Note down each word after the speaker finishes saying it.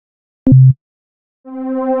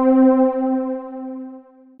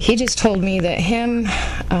He just told me that him,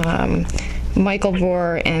 Michael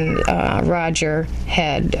Bohr, and Roger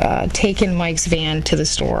had taken Mike's van to the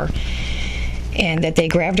store, and that they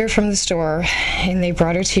grabbed her from the store and they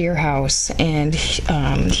brought her to your house, and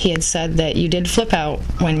he had said that you did flip out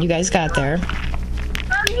when you guys got there.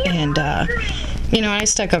 And you know, I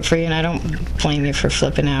stuck up for you, and I don't blame you for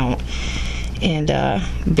flipping out. And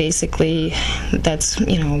basically that's,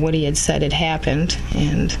 you know, what he had said had happened.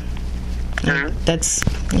 And that's,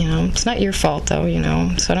 you know, it's not your fault, though, you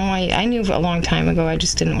know. So I knew a long time ago. I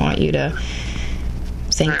just didn't want you to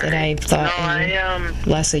think that I thought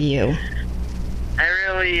less of you. I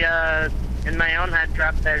really, in my own head,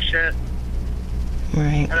 dropped that shit.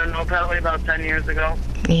 Right. I don't know, probably about 10 years ago.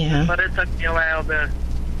 Yeah. But it took me a while to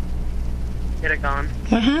get it gone.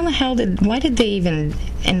 Well, how the hell why did they even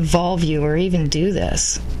involve you or even do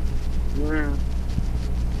this?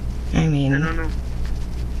 I mean, I don't know.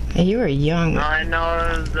 You were young. All I know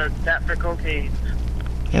is that for cocaine.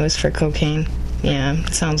 It was for cocaine. Yeah,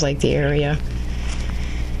 it sounds like the area.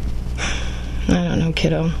 I don't know,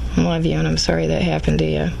 kiddo. I love you, and I'm sorry that happened to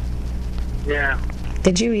you. Yeah.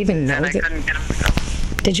 Did you even know and I couldn't get him to go.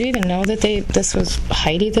 Did you even know that this was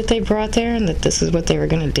Heidi that they brought there, and that this is what they were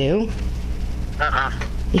going to do?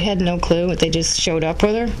 You had no clue, but they just showed up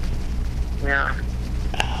with her? Yeah.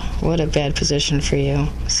 Oh, what a bad position for you.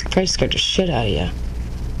 Probably scared the shit out of you.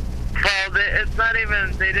 Well, it's not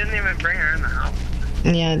even, they didn't even bring her in the house.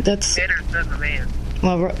 Yeah, that's... They had her sit in the van.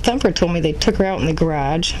 Well, Thumper told me they took her out in the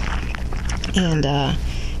garage, and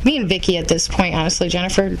me and Vicky at this point, honestly,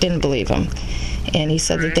 Jennifer, didn't believe him. And he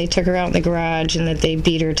said that they took her out in the garage and that they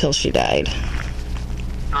beat her till she died.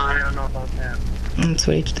 Oh, I don't know about that. That's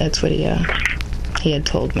what he had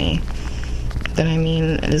told me. But I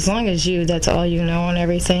mean, as long as that's all you know and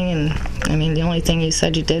everything, and I mean, the only thing you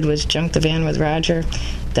said you did was junk the van with Roger,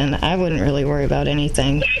 then I wouldn't really worry about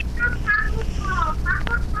anything.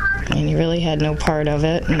 And you really had no part of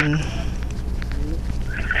it, and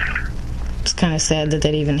it's kind of sad that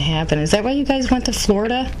even happened. Is that why you guys went to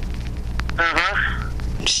Florida?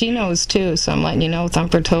 She knows too, so I'm letting you know.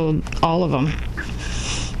 Thumper told all of them.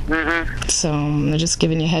 So I'm just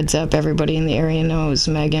giving you a heads up. Everybody in the area knows.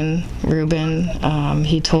 Megan, Ruben,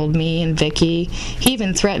 he told me and Vicky. He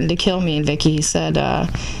even threatened to kill me and Vicky. He said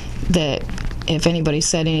that if anybody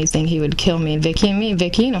said anything, he would kill me and Vicky. And me and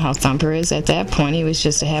Vicky, you know how Thumper is. At that point, he was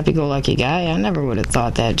just a happy-go-lucky guy. I never would have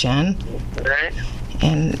thought that, Jen. Right.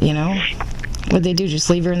 And, you know, what'd they do, just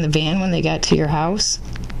leave her in the van when they got to your house?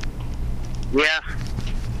 Yeah.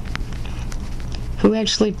 Who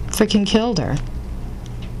actually freaking killed her?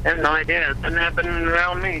 I have no idea. It didn't happen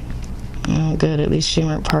around me. Oh, good. At least you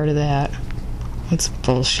weren't part of that. It's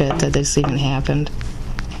bullshit that this even happened.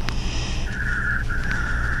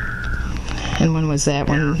 And when was that?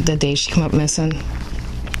 When the day she came up missing?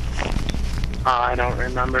 Oh, I don't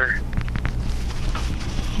remember.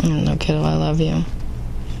 No, kiddo, I love you.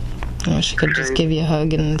 I wish I could just give you a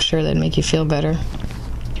hug, and I'm sure that'd make you feel better.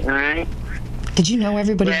 Alright. Did you know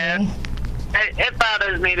everybody knew? It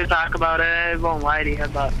bothers me to talk about it. I won't lie to you,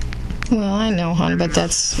 but... Well, I know, hon, but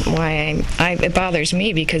that's why it bothers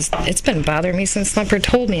me, because it's been bothering me since Thumper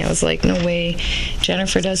told me. I was like, no way.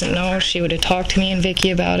 Jennifer doesn't know. She would have talked to me and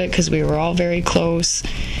Vicky about it, because we were all very close.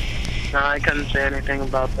 No, I couldn't say anything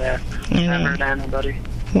about that. I know. Never to anybody.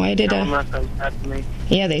 Why did unless it was bad to me.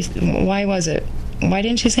 Yeah, why was it? Why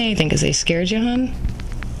didn't you say anything? Because they scared you, hon?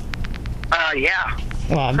 Yeah.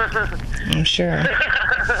 Well, I'm sure.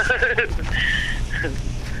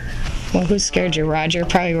 Well, who scared you? Roger?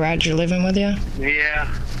 Probably Roger living with you? Yeah.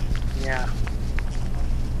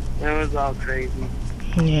 It was all crazy.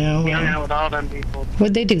 Yeah, well. We hung out with all them people.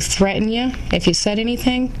 What'd they do, threaten you if you said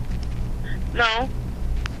anything? No.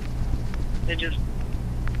 I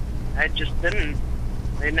just didn't.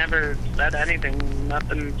 They never said anything.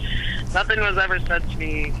 Nothing was ever said to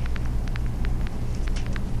me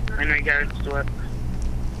in regards to it.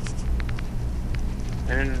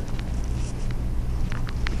 And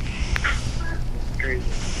it's crazy.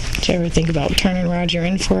 Did you ever think about turning Roger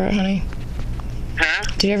in for it, honey? Huh?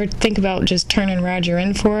 Did you ever think about just turning Roger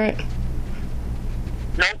in for it?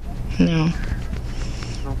 Nope. No.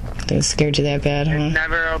 They scared you that bad, huh?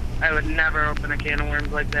 I would never open a can of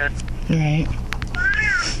worms like that. Right.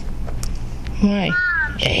 Why?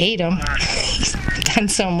 You hate him. He's done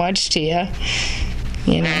so much to you.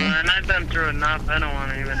 You know? And I've been through enough. I don't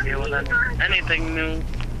want to even deal with anything new.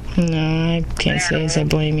 No, I can't say as I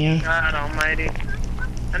blame you. God almighty.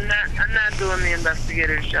 I'm not doing the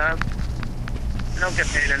investigator's job. I don't get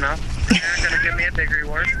paid enough. They're going to give me a big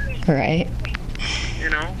reward. Right. You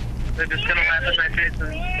know? They're just going to laugh in my face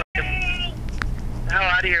and fucking... The hell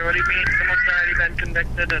out of here. What do you mean? Someone's already been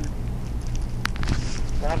convicted and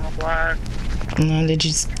blah, blah, blah. Did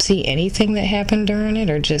you see anything that happened during it,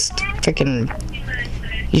 or just freaking...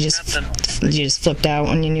 You just flipped out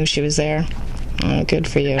when you knew she was there? Oh, good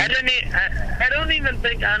for you. I don't even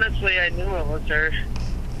think, honestly, I knew it was her.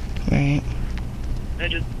 Right. I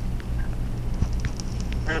don't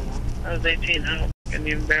know. I was 18. I can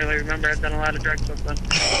even barely remember. I've done a lot of drugs with them.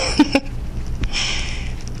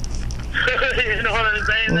 You know what I'm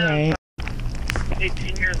saying? Right.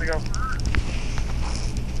 18 years ago.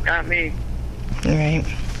 Got me. Right.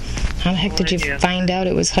 How the heck did you find out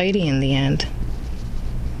it was Heidi in the end?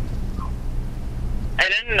 I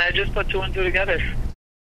didn't. I just put two and two together.